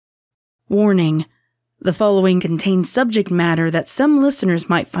Warning: the following contains subject matter that some listeners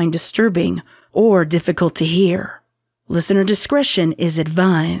might find disturbing or difficult to hear. Listener discretion is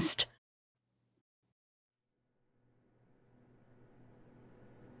advised.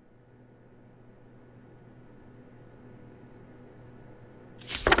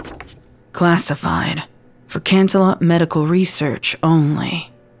 Classified. For Cantelot medical research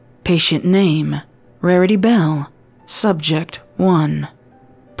only. Patient name: Rarity Belle. Subject 1.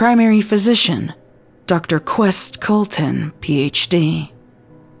 Primary physician: Dr. Quest Colton, Ph.D.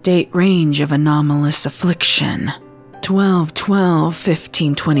 Date range of anomalous affliction: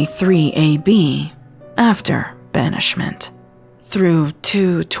 12/12/1523 AB, after banishment, through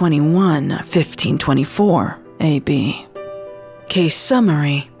 2/21/1524 AB. Case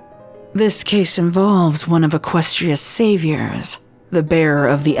summary: this case involves one of Equestria's saviors, the bearer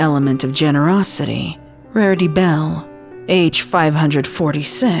of the element of generosity, Rarity Belle, age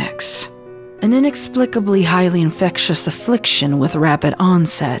 546. An inexplicably highly infectious affliction with rapid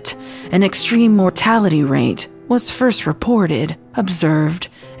onset and extreme mortality rate was first reported, observed,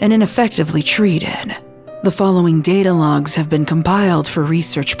 and ineffectively treated. The following data logs have been compiled for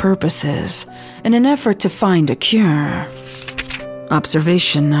research purposes in an effort to find a cure.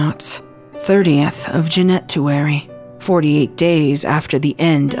 Observation notes: 30th of Jeanettuary, 48 days after the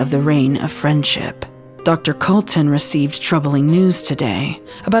end of the Reign of Friendship. Dr. Colton received troubling news today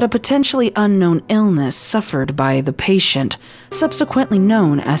about a potentially unknown illness suffered by the patient, subsequently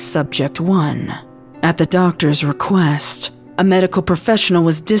known as Subject 1. At the doctor's request, a medical professional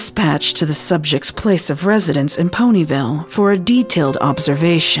was dispatched to the subject's place of residence in Ponyville for a detailed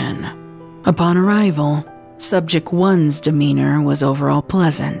observation. Upon arrival, Subject 1's demeanor was overall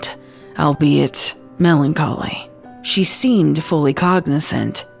pleasant, albeit melancholy. She seemed fully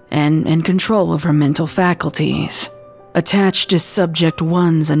cognizant and in control of her mental faculties. Attached is Subject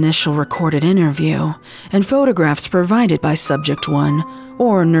 1's initial recorded interview and photographs provided by Subject 1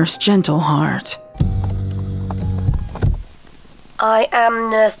 or Nurse Gentleheart. I am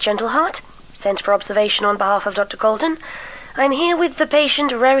Nurse Gentleheart, sent for observation on behalf of Dr. Colton. I'm here with the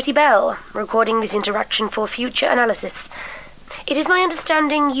patient Rarity Belle, recording this interaction for future analysis. It is my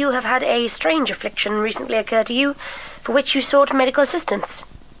understanding you have had a strange affliction recently occur to you, for which you sought medical assistance.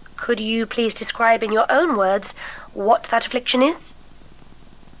 Could you please describe in your own words what that affliction is?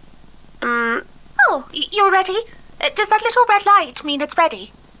 Oh, you're ready? Does that little red light mean it's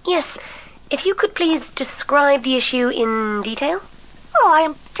ready? Yes. If you could please describe the issue in detail? Oh, I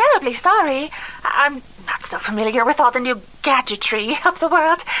am terribly sorry. I'm not so familiar with all the new gadgetry of the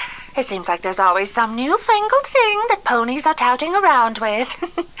world. It seems like there's always some newfangled thing that ponies are touting around with.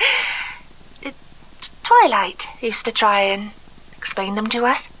 Twilight used to try and explain them to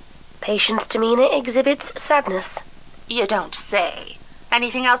us. Patient's demeanor exhibits sadness. You don't say.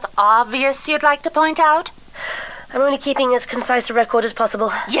 Anything else obvious you'd like to point out? I'm only keeping as concise a record as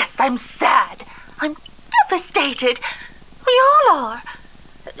possible. Yes, I'm sad. I'm devastated. We all are.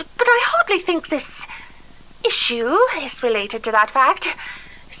 But I hardly think this issue is related to that fact.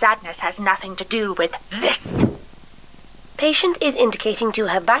 Sadness has nothing to do with this. Patient is indicating to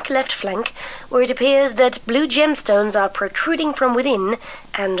her back left flank, where it appears that blue gemstones are protruding from within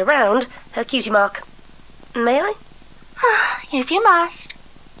and around her cutie mark. May I? If you must.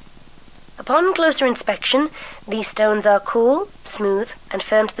 Upon closer inspection, these stones are cool, smooth, and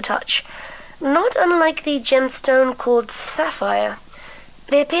firm to the touch, not unlike the gemstone called sapphire.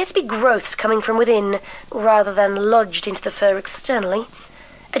 They appear to be growths coming from within, rather than lodged into the fur externally.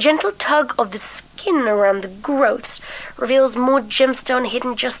 A gentle tug of the skin around the growths reveals more gemstone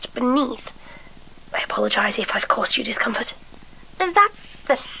hidden just beneath. I apologize if I've caused you discomfort. That's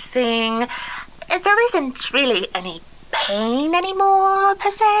the thing. There isn't really any pain anymore,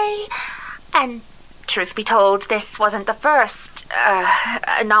 per se. And truth be told, this wasn't the first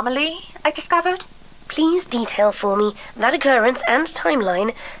anomaly I discovered. Please detail for me that occurrence and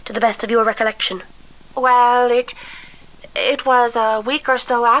timeline to the best of your recollection. Well, it was a week or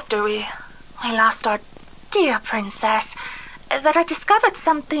so after we lost our dear princess that I discovered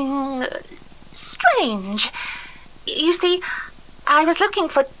something strange. You see, I was looking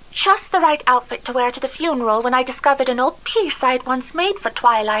for just the right outfit to wear to the funeral when I discovered an old piece I'd once made for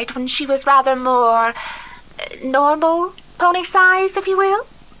Twilight when she was rather more normal, pony size, if you will.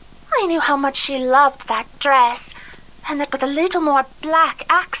 I knew how much she loved that dress, and that with a little more black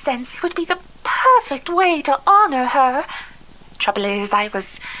accents it would be the perfect way to honor her. Trouble is, I was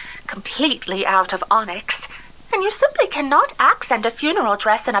completely out of onyx, and you simply cannot accent a funeral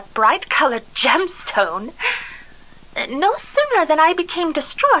dress in a bright-colored gemstone. No sooner than I became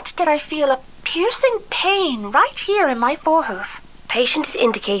distraught did I feel a piercing pain right here in my forehoof. Patient is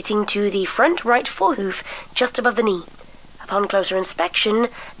indicating to the front right forehoof, just above the knee. Upon closer inspection,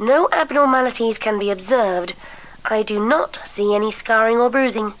 no abnormalities can be observed. I do not see any scarring or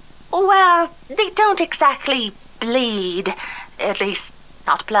bruising. Well, they don't exactly bleed. At least,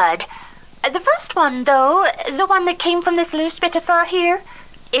 not blood. The first one, though, the one that came from this loose bit of fur here,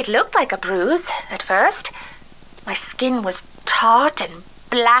 it looked like a bruise at first. My skin was taut and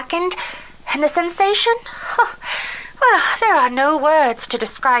blackened, and the sensation? Well, there are no words to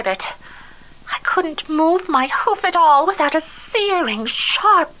describe it. I couldn't move my hoof at all without a searing,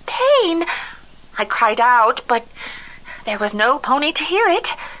 sharp pain. I cried out, but there was no pony to hear it.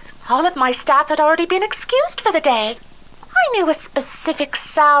 All of my staff had already been excused for the day. I knew a specific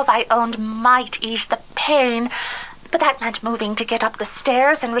salve I owned might ease the pain, but that meant moving to get up the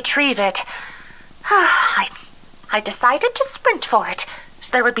stairs and retrieve it. I decided to sprint for it, so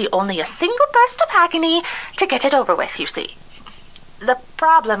there would be only a single burst of agony to get it over with, you see. The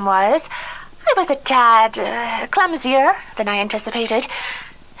problem was, I was a tad clumsier than I anticipated,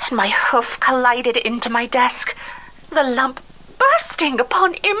 and my hoof collided into my desk, the lump bursting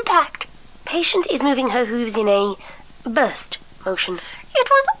upon impact. Patient is moving her hooves in a burst motion. It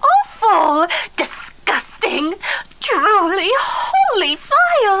was awful, disgusting, truly wholly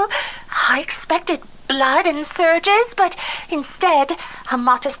vile. I expected blood and surges, but instead a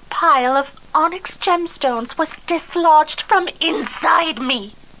modest pile of onyx gemstones was dislodged from inside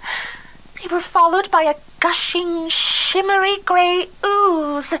me. They were followed by a gushing, shimmery grey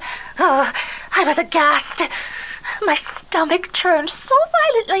ooze. Oh, I was aghast. My stomach churned so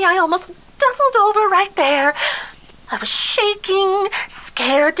violently I almost doubled over right there. I was shaking,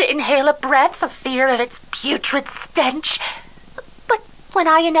 scared to inhale a breath for fear of its putrid stench. But when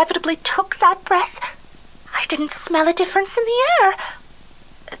I inevitably took that breath, I didn't smell a difference in the air.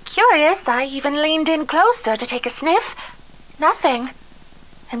 Curious, I even leaned in closer to take a sniff. Nothing.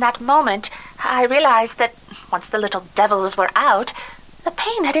 In that moment, I realized that once the little devils were out, the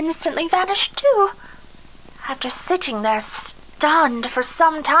pain had instantly vanished too. After sitting there stunned for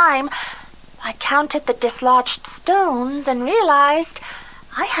some time, I counted the dislodged stones and realized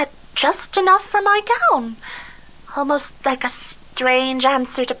I had just enough for my gown, almost like a strange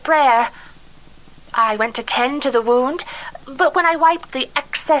answer to prayer. I went to tend to the wound, but when I wiped the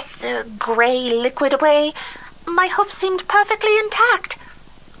excess grey liquid away, my hoof seemed perfectly intact.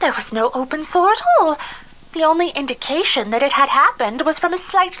 There was no open sore at all. The only indication that it had happened was from a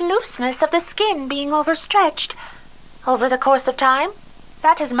slight looseness of the skin being overstretched. Over the course of time,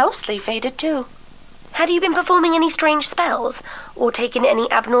 that has mostly faded too. Had you been performing any strange spells, or taken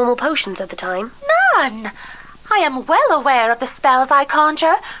any abnormal potions at the time? None. I am well aware of the spells I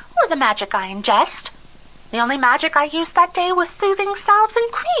conjure, or the magic I ingest. The only magic I used that day was soothing salves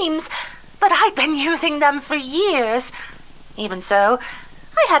and creams, but I'd been using them for years. Even so,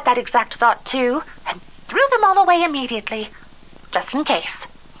 I had that exact thought too, and threw them all away immediately, just in case.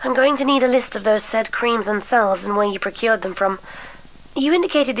 I'm going to need a list of those said creams and salves and where you procured them from. You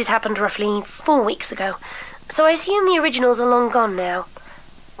indicated this happened roughly 4 weeks ago, so I assume the originals are long gone now.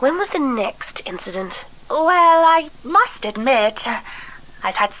 When was the next incident? Well, I must admit,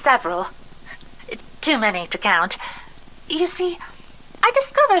 I've had several. Too many to count. You see, I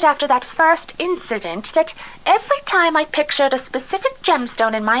discovered after that first incident that every time I pictured a specific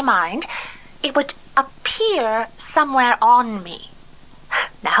gemstone in my mind, it would appear somewhere on me.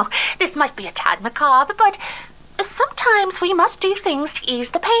 Now, this might be a tad macabre, but sometimes we must do things to ease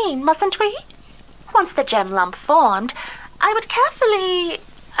the pain, mustn't we? Once the gem lump formed, I would carefully,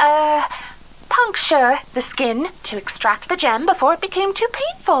 puncture the skin to extract the gem before it became too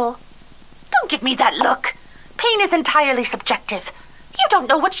painful. Don't give me that look. Pain is entirely subjective. You don't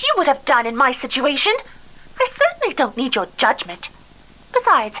know what you would have done in my situation. I certainly don't need your judgment.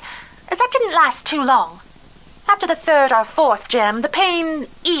 Besides, that didn't last too long. After the third or fourth gem, the pain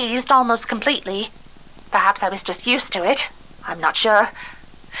eased almost completely. Perhaps I was just used to it. I'm not sure.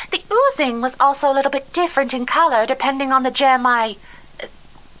 The oozing was also a little bit different in color depending on the gem I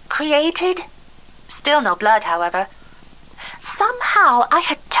created. Still no blood, however. Somehow I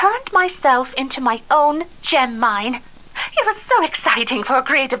had turned myself into my own gem mine. It was so exciting for a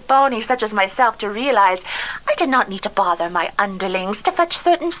creative pony such as myself to realize I did not need to bother my underlings to fetch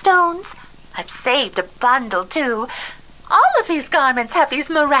certain stones. I've saved a bundle, too. All of these garments have these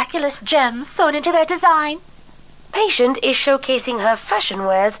miraculous gems sewn into their design. Patient is showcasing her fashion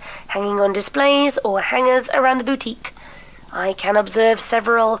wares hanging on displays or hangers around the boutique. I can observe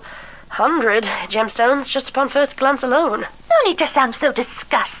several 100 gemstones just upon first glance alone. No need to sound so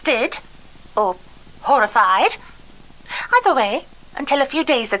disgusted. Or horrified. Either way, until a few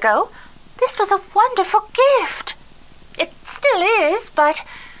days ago, this was a wonderful gift. It's still is, but,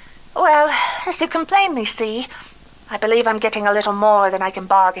 well, as you can plainly see, I believe I'm getting a little more than I can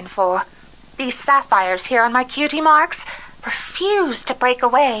bargain for. These sapphires here on my cutie marks refuse to break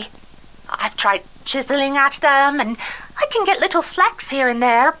away. I've tried chiseling at them, and I can get little flecks here and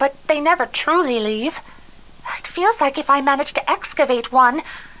there, but they never truly leave. It feels like if I manage to excavate one,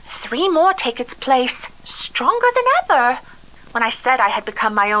 3 more take its place, stronger than ever. When I said I had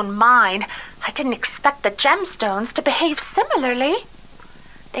become my own mine, I didn't expect the gemstones to behave similarly.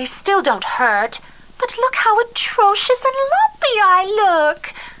 They still don't hurt, but look how atrocious and lumpy I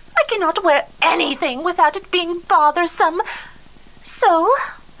look. I cannot wear anything without it being bothersome. So,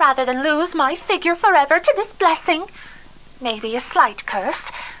 rather than lose my figure forever to this blessing, maybe a slight curse,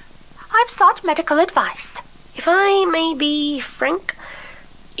 I've sought medical advice. If I may be frank,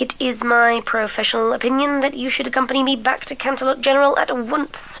 it is my professional opinion that you should accompany me back to Canterlot General at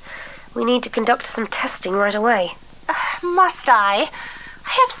once. We need to conduct some testing right away. Must I? I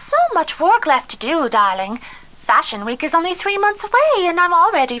have so much work left to do, darling. Fashion Week is only 3 months away, and I'm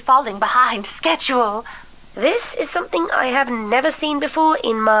already falling behind schedule. This is something I have never seen before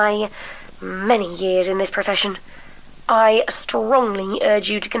in my many years in this profession. I strongly urge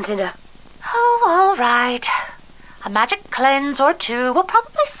you to consider. Oh, all right. A magic cleanse or 2 will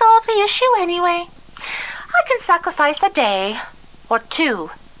probably solve the issue anyway. I can sacrifice a day, or 2,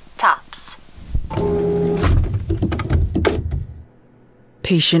 tops.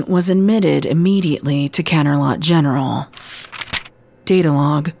 Patient was admitted immediately to Canterlot General.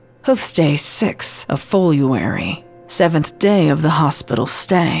 Datalog, Hoofstay 6 of February, 7th day of the hospital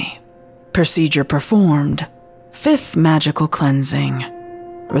stay. Procedure performed, 5th magical cleansing.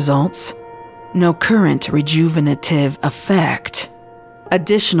 Results: no current rejuvenative effect.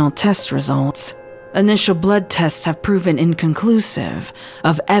 Additional test results: initial blood tests have proven inconclusive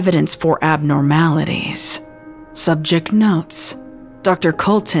of evidence for abnormalities. Subject notes: Dr.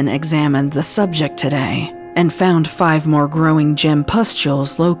 Colton examined the subject today and found 5 more growing gem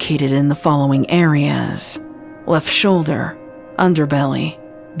pustules located in the following areas: left shoulder, underbelly,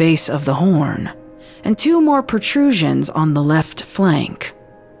 base of the horn, and 2 more protrusions on the left flank.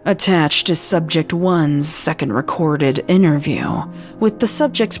 Attached is Subject 1's second recorded interview with the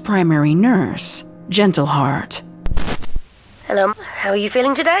subject's primary nurse, Gentleheart. Hello, how are you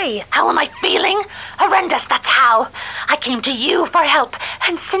feeling today? How am I feeling? Horrendous, that's how. I came to you for help,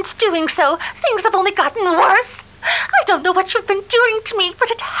 and since doing so, things have only gotten worse. I don't know what you've been doing to me, but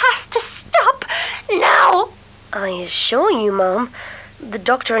it has to stop now. I assure you, Mom, the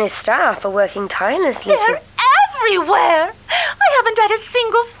doctor and his staff are working tirelessly They're everywhere. I haven't had a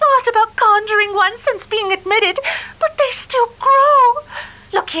single thought about conjuring one since being admitted, but they still grow.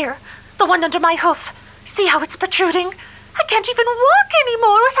 Look here, the one under my hoof. See how it's protruding? I can't even walk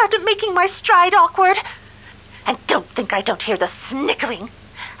anymore without it making my stride awkward. And don't think I don't hear the snickering.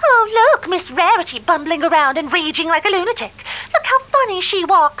 Oh, look, Miss Rarity bumbling around and raging like a lunatic. Look how funny she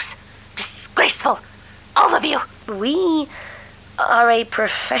walks. Disgraceful, all of you. We are a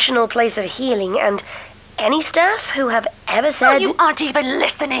professional place of healing, and any staff who have ever said... Oh, you aren't even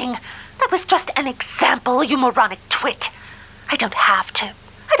listening. That was just an example, you moronic twit. I don't have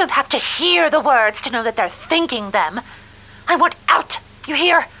to hear the words to know that they're thinking them. I want out, you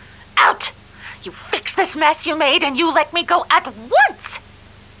hear? Out! You fix this mess you made and you let me go at once!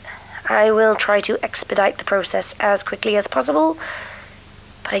 I will try to expedite the process as quickly as possible,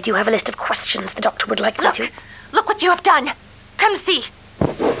 but I do have a list of questions the doctor would like me to... Look what you have done! Come see!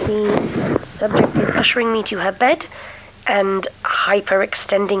 The subject is ushering me to her bed and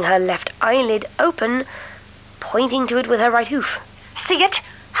hyperextending her left eyelid open, pointing to it with her right hoof. See it?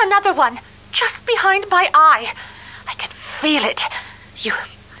 Another one, just behind my eye. I can feel it.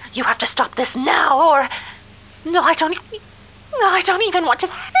 You have to stop this now, or... No, I don't even want to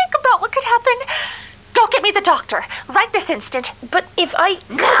think about what could happen. Go get me the doctor, right this instant. But if I...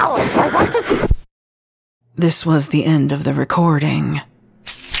 Now! I want to... This was the end of the recording.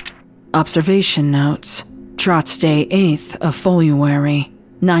 Observation notes: Trot's Day 8th of February,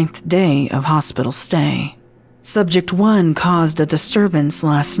 9th day of hospital stay. Subject 1 caused a disturbance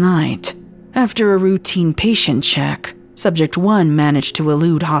last night. After a routine patient check, Subject 1 managed to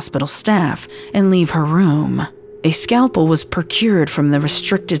elude hospital staff and leave her room. A scalpel was procured from the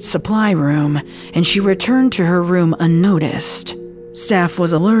restricted supply room, and she returned to her room unnoticed. Staff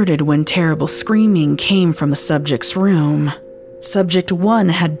was alerted when terrible screaming came from the subject's room. Subject 1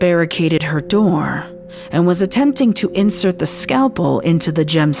 had barricaded her door and was attempting to insert the scalpel into the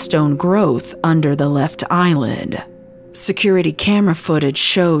gemstone growth under the left eyelid. Security camera footage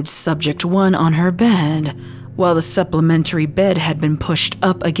showed Subject 1 on her bed, while the supplementary bed had been pushed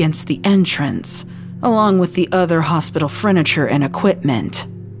up against the entrance, along with the other hospital furniture and equipment.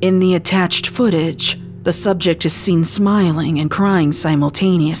 In the attached footage, the subject is seen smiling and crying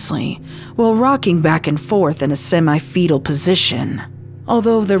simultaneously, while rocking back and forth in a semi-fetal position.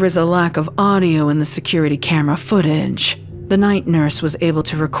 Although there is a lack of audio in the security camera footage, the night nurse was able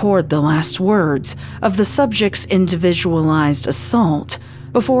to record the last words of the subject's individualized assault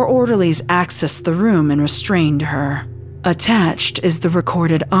before orderlies accessed the room and restrained her. Attached is the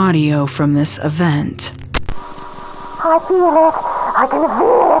recorded audio from this event. I feel it. I can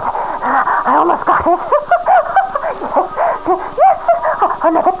feel it. I almost got it. Yes,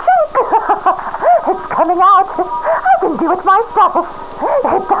 another cheek. It's coming out. I can do it myself.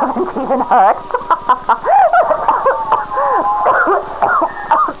 It doesn't even hurt.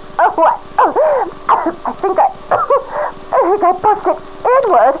 I think I pushed it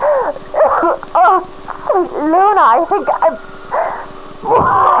inward. Oh, sweet Luna, I think I'm...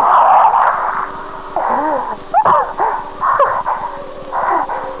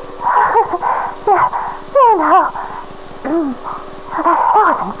 There now. That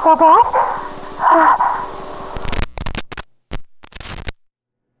wasn't so bad.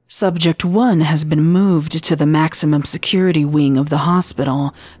 Subject 1 has been moved to the maximum security wing of the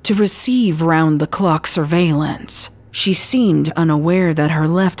hospital to receive round-the-clock surveillance. She seemed unaware that her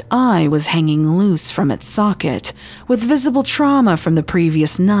left eye was hanging loose from its socket, with visible trauma from the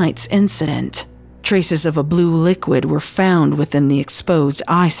previous night's incident. Traces of a blue liquid were found within the exposed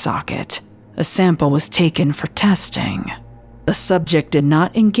eye socket. A sample was taken for testing. The subject did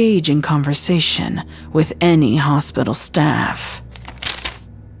not engage in conversation with any hospital staff.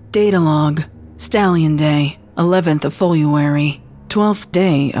 Data log, Stallion Day, 11th of February, 12th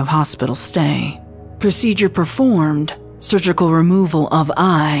day of hospital stay. Procedure performed, surgical removal of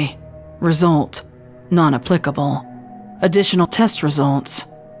eye. Result, non-applicable. Additional test results,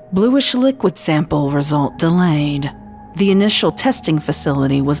 bluish liquid sample result delayed. The initial testing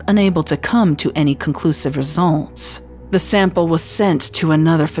facility was unable to come to any conclusive results. The sample was sent to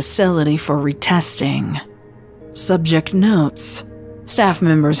another facility for retesting. Subject notes. Staff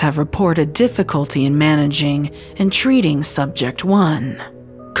members have reported difficulty in managing and treating Subject 1.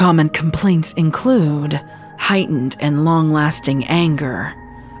 Common complaints include heightened and long-lasting anger,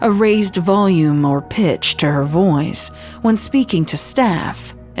 a raised volume or pitch to her voice when speaking to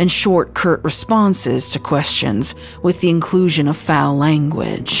staff, and short, curt responses to questions with the inclusion of foul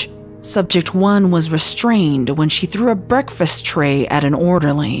language. Subject 1 was restrained when she threw a breakfast tray at an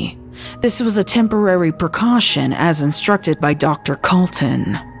orderly. This was a temporary precaution as instructed by Dr.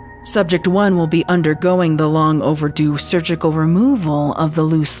 Colton. Subject 1 will be undergoing the long overdue surgical removal of the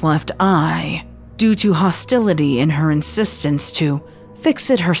loose left eye. Due to hostility in her insistence to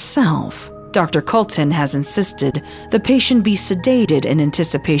fix it herself, Dr. Colton has insisted the patient be sedated in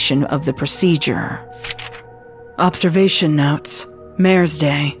anticipation of the procedure. Observation notes. Mayor's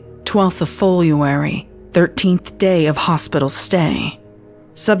Day, 12th of February, 13th day of hospital stay.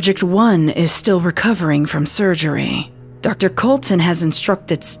 Subject 1 is still recovering from surgery. Dr. Colton has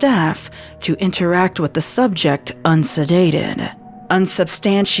instructed staff to interact with the subject unsedated.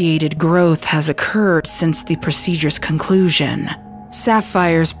 Unsubstantiated growth has occurred since the procedure's conclusion.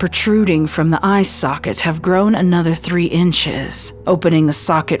 Sapphires protruding from the eye socket have grown another 3 inches, opening the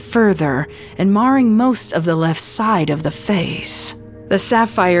socket further and marring most of the left side of the face. The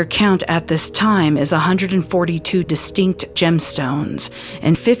sapphire count at this time is 142 distinct gemstones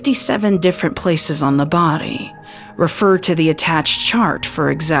in 57 different places on the body. Refer to the attached chart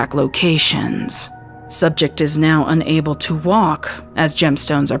for exact locations. Subject is now unable to walk as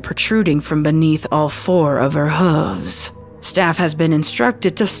gemstones are protruding from beneath all 4 of her hooves. Staff has been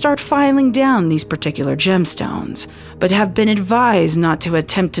instructed to start filing down these particular gemstones, but have been advised not to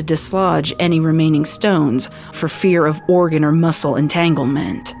attempt to dislodge any remaining stones for fear of organ or muscle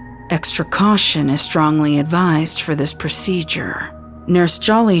entanglement. Extra caution is strongly advised for this procedure. Nurse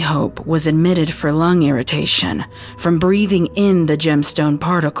Jollyhope was admitted for lung irritation from breathing in the gemstone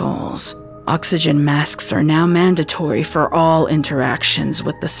particles. Oxygen masks are now mandatory for all interactions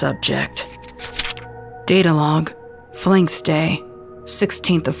with the subject. Data log. Flanks Day,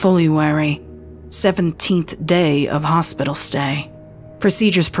 16th of February, 17th day of hospital stay.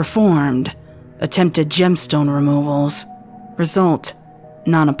 Procedures performed, attempted gemstone removals. Result,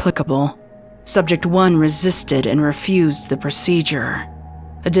 non-applicable. Subject 1 resisted and refused the procedure.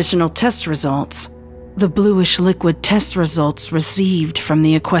 Additional test results. The bluish liquid test results received from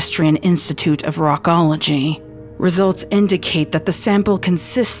the Equestrian Institute of Rockology. Results indicate that the sample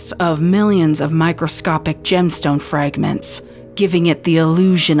consists of millions of microscopic gemstone fragments, giving it the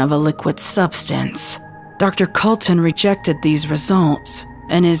illusion of a liquid substance. Dr. Colton rejected these results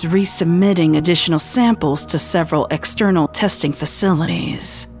and is resubmitting additional samples to several external testing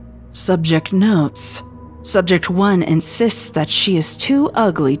facilities. Subject notes: Subject 1 insists that she is too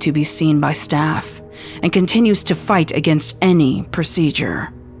ugly to be seen by staff and continues to fight against any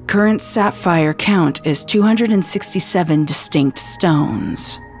procedure. Current sapphire count is 267 distinct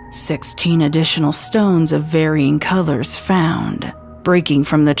stones. 16 additional stones of varying colors found, breaking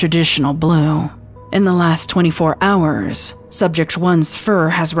from the traditional blue. In the last 24 hours, Subject 1's fur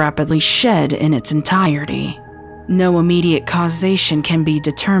has rapidly shed in its entirety. No immediate causation can be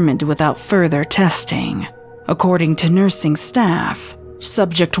determined without further testing. According to nursing staff,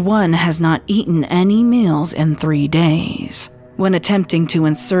 Subject 1 has not eaten any meals in 3 days. When attempting to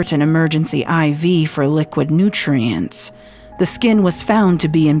insert an emergency IV for liquid nutrients, the skin was found to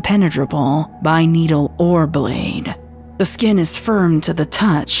be impenetrable by needle or blade. The skin is firm to the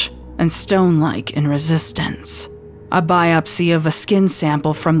touch and stone-like in resistance. A biopsy of a skin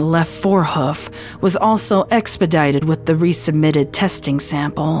sample from the left forehoof was also expedited with the resubmitted testing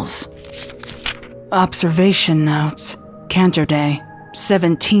samples. Observation notes: Cantor Day,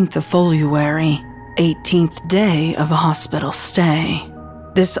 17th of February, 18th day of a hospital stay.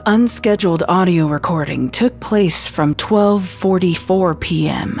 This unscheduled audio recording took place from 12:44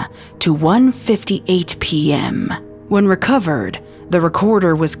 p.m. to 1:58 p.m. When recovered, the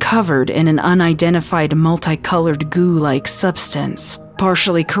recorder was covered in an unidentified multicolored goo-like substance,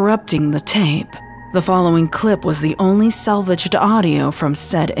 partially corrupting the tape. The following clip was the only salvaged audio from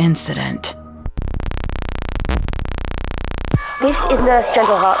said incident. This is Nurse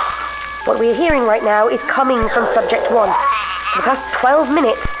Gentleheart. What we are hearing right now is coming from Subject 1. For the past 12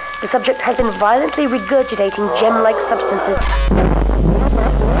 minutes, the subject has been violently regurgitating gem-like substances.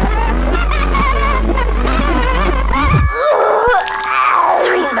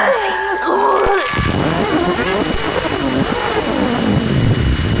 Sweet mercy.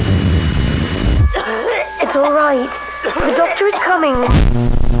 It's all right. The doctor is coming.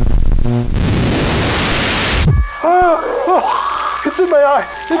 It's in my eye!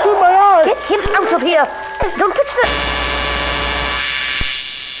 It's in my eye! Get him out of here! Don't touch the...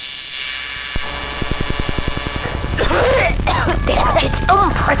 It's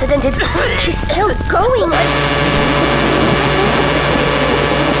unprecedented. She's still going.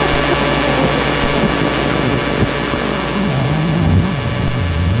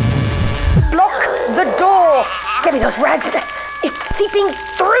 Block the door. Get me those rags. It's seeping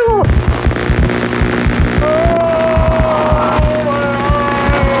through.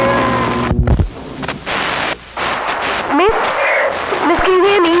 Miss, can you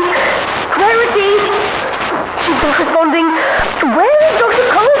hear me? Rarity. She's not responding. Where is Dr.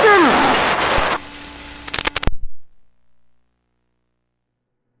 Colton?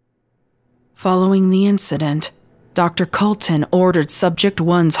 Following the incident, Dr. Colton ordered Subject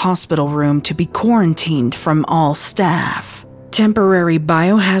 1's hospital room to be quarantined from all staff. Temporary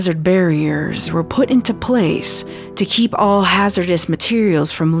biohazard barriers were put into place to keep all hazardous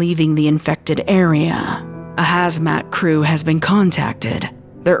materials from leaving the infected area. A hazmat crew has been contacted.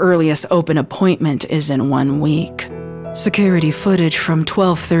 Their earliest open appointment is in 1 week. Security footage from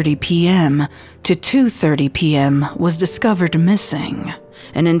 12:30 p.m. to 2:30 p.m. was discovered missing.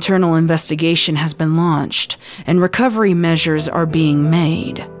 An internal investigation has been launched, and recovery measures are being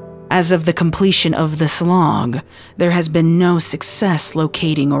made. As of the completion of this log, there has been no success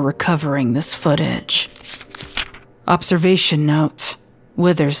locating or recovering this footage. Observation notes: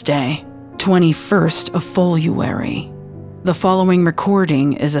 Withers Day, 21st of February. The following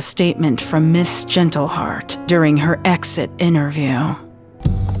recording is a statement from Miss Gentleheart during her exit interview.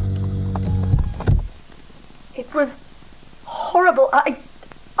 It was horrible.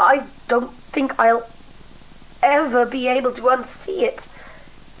 I don't think I'll ever be able to unsee it.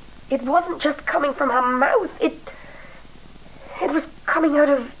 It wasn't just coming from her mouth. It was coming out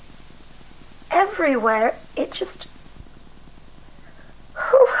of everywhere. It just...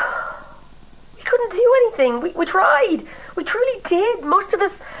 We couldn't do anything. We tried. We truly did. Most of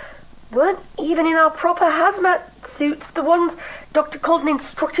us weren't even in our proper hazmat suits, the ones Dr. Colton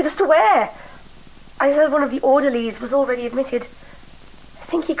instructed us to wear. I heard one of the orderlies was already admitted. I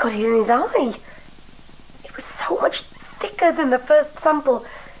think he got it in his eye. It was so much thicker than the first sample,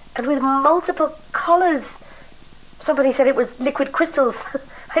 and with multiple colours. Somebody said it was liquid crystals.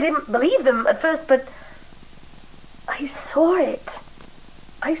 I didn't believe them at first, but I saw it.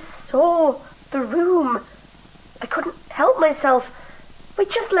 I saw the room. I couldn't help myself. We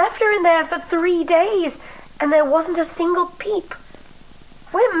just left her in there for 3 days, and there wasn't a single peep.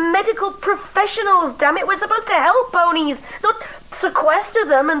 We're medical professionals, damn it. We're supposed to help ponies, not sequester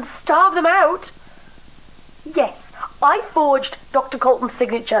them and starve them out. Yes, I forged Dr. Colton's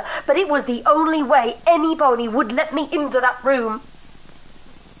signature, but it was the only way any pony would let me into that room.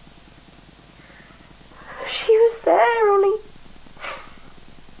 She was there, only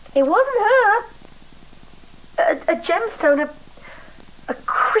it wasn't her. A gemstone, a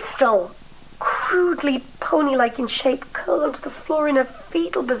crystal, crudely pony-like in shape, curled onto the floor in a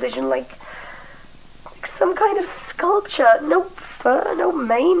fetal position like some kind of sculpture. No fur, no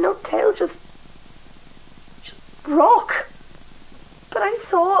mane, no tail, just rock. But I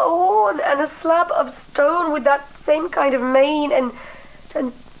saw a horn and a slab of stone with that same kind of mane and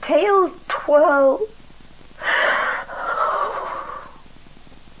tail twirl.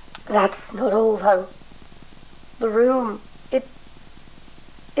 That's not all, though. The room,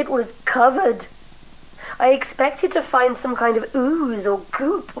 it was covered. I expected to find some kind of ooze or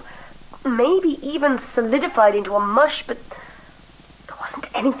goop, maybe even solidified into a mush, but there wasn't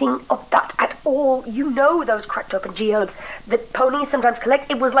anything of that at all. You know those cracked open geodes that ponies sometimes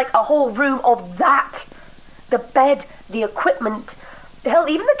collect? It was like a whole room of that. The bed, the equipment, hell,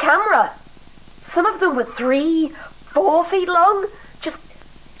 even the camera. Some of them were 3-4 feet long.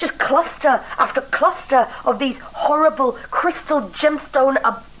 Just cluster after cluster of these horrible crystal gemstone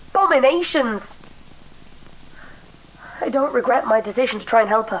abominations. I don't regret my decision to try and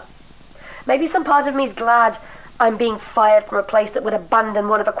help her. Maybe some part of me is glad I'm being fired from a place that would abandon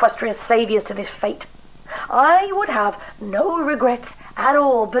one of Equestria's saviors to this fate. I would have no regrets at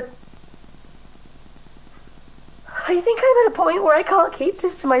all, but I think I'm at a point where I can't keep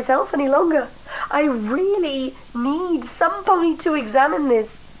this to myself any longer. I really need somebody to examine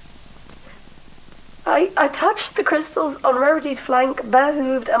this. I touched the crystals on Rarity's flank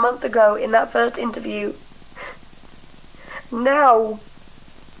bare-hooved a month ago in that first interview. Now,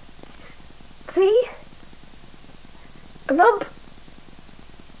 see? A lump.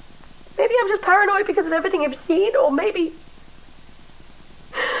 Maybe I'm just paranoid because of everything I've seen, or maybe...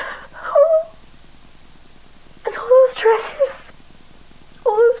 Oh, and all those dresses,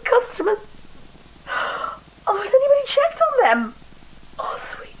 all those customers. Oh, has anybody checked on them? Oh,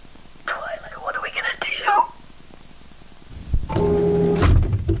 sweet Twilight, what are we gonna do?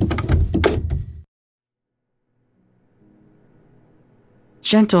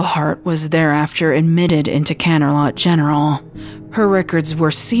 Gentleheart was thereafter admitted into Canterlot General. Her records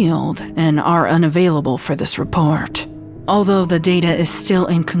were sealed and are unavailable for this report. Although the data is still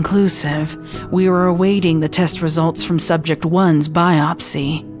inconclusive, we are awaiting the test results from Subject 1's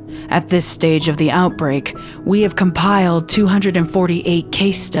biopsy. At this stage of the outbreak, we have compiled 248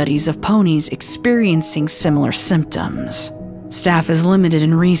 case studies of ponies experiencing similar symptoms. Staff is limited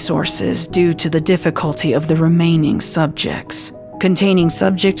in resources due to the difficulty of the remaining subjects. Containing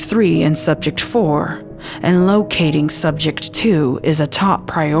Subject 3 and Subject 4, and locating Subject 2 is a top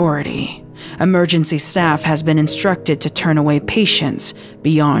priority. Emergency staff has been instructed to turn away patients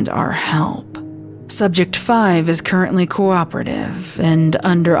beyond our help. Subject 5 is currently cooperative and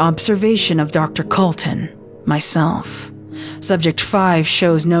under observation of Dr. Colton, myself. Subject 5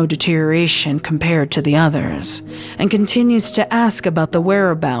 shows no deterioration compared to the others, and continues to ask about the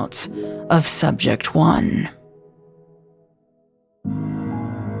whereabouts of Subject 1.